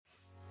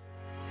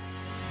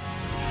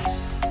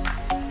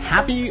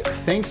Happy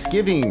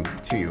Thanksgiving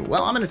to you.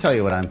 Well, I'm going to tell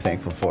you what I'm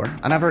thankful for,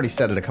 and I've already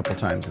said it a couple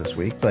times this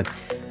week, but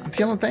I'm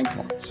feeling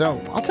thankful, so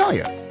I'll tell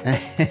you,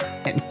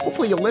 and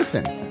hopefully you'll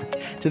listen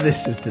to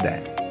This Is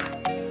Today.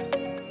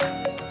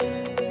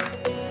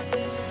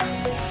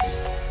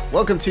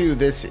 Welcome to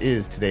This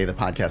Is Today, the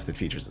podcast that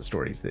features the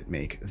stories that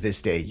make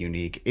this day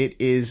unique. It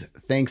is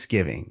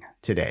Thanksgiving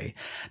today.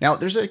 Now,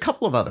 there's a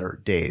couple of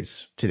other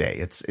days today.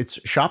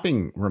 It's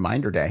shopping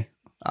reminder day.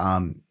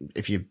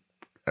 If you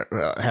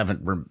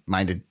haven't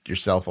reminded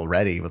yourself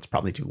already, it's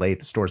probably too late.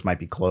 The stores might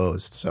be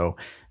closed. So,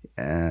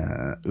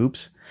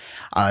 oops.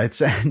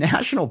 It's a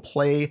National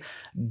Play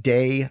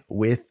Day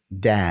with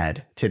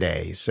Dad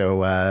today.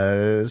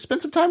 So,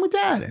 spend some time with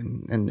Dad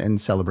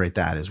and celebrate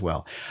that as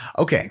well.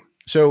 Okay.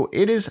 So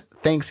it is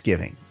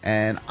Thanksgiving,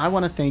 and I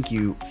want to thank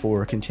you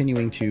for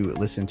continuing to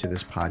listen to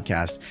this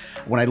podcast.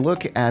 When I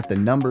look at the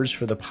numbers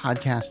for the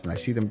podcast and I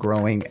see them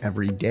growing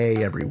every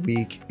day, every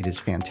week, it is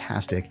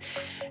fantastic.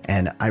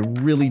 And I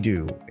really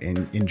do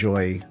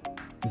enjoy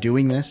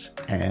doing this,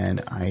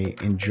 and I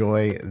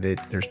enjoy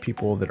that there's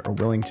people that are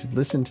willing to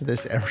listen to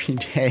this every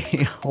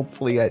day.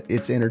 Hopefully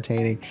it's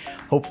entertaining.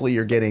 Hopefully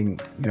you're getting,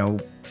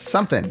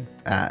 something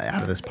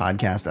out of this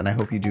podcast, and I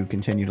hope you do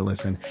continue to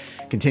listen,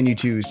 continue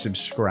to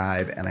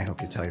subscribe, and I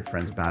hope you tell your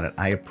friends about it.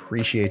 I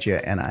appreciate you,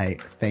 and I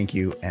thank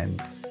you,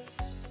 and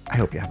I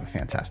hope you have a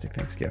fantastic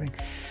Thanksgiving.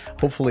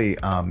 Hopefully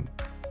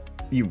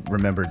you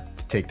remembered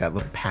to take that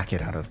little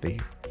packet out of the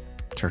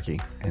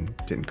turkey and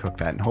didn't cook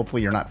that, and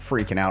hopefully you're not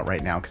freaking out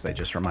right now because I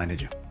just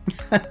reminded you.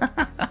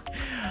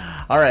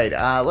 All right,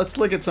 let's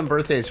look at some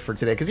birthdays for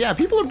today, because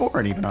people are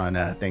born even on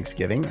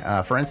Thanksgiving.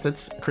 For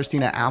instance,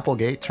 Christina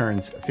Applegate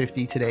turns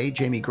 50 today,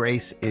 Jamie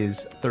Grace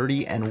is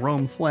 30, and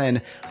Rome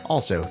Flynn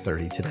also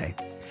 30 today.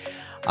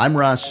 I'm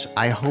Russ.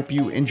 I hope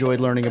you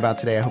enjoyed learning about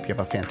today. I hope you have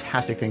a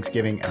fantastic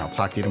Thanksgiving, and I'll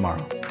talk to you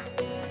tomorrow.